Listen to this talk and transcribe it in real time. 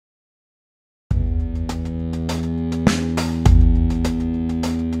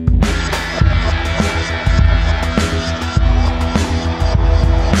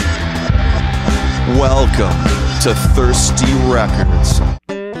to Thirsty Records.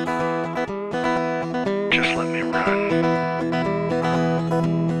 Just let me run.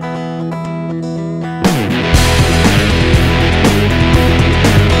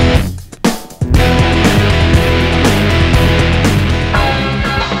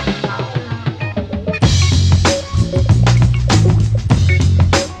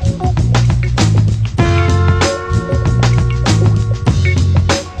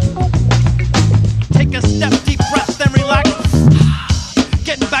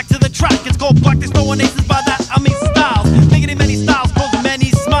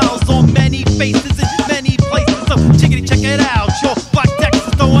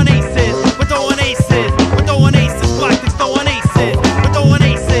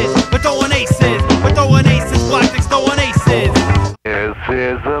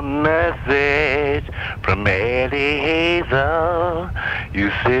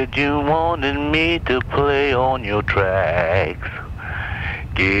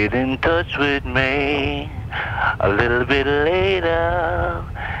 Get in touch with me a little bit later,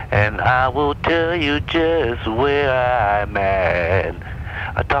 and I will tell you just where I'm at.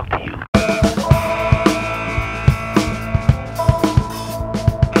 I'll talk to you.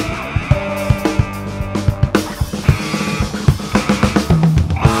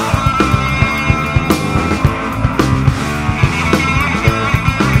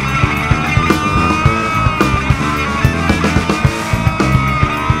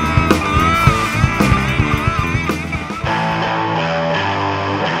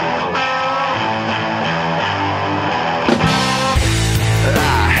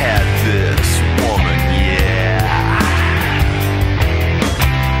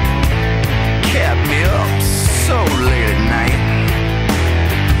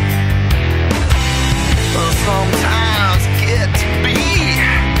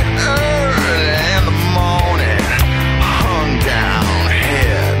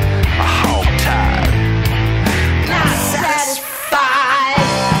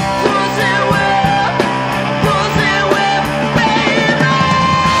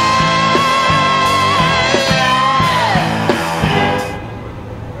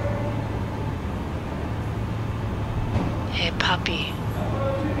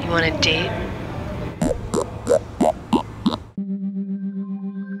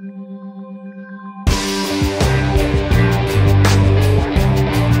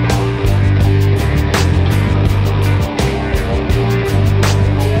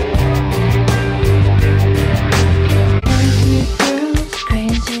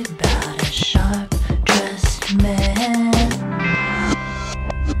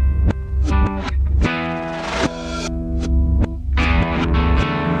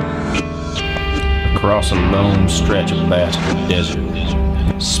 Across a lone stretch of bastard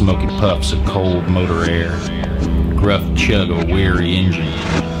desert, smoky puffs of cold motor air, gruff chug of a weary engine,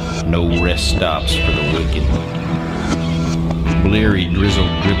 no rest stops for the wicked. Bleary drizzled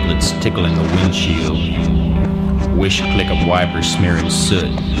driplets tickling the windshield, wish-click of wipers smearing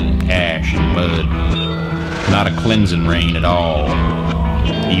soot, ash and mud. Not a cleansing rain at all,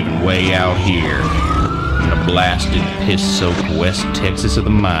 even way out here in a blasted, piss-soaked West Texas of the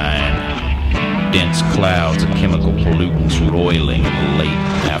mine. Dense clouds of chemical pollutants roiling in the late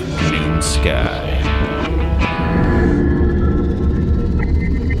afternoon sky.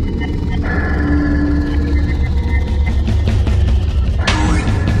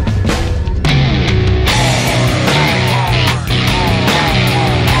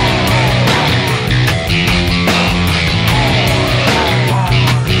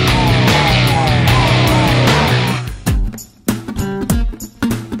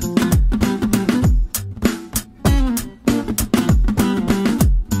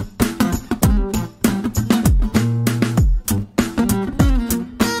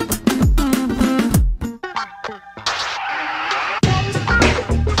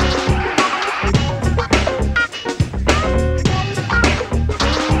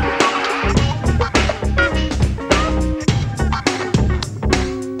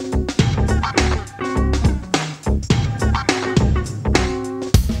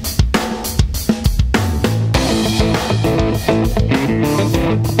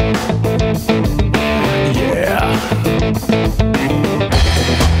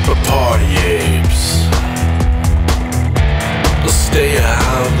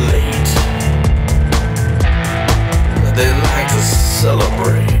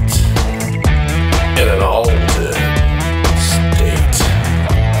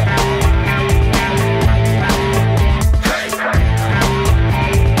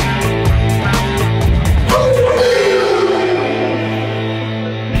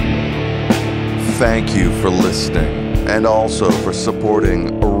 Thank you for listening and also for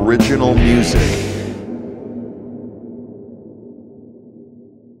supporting original music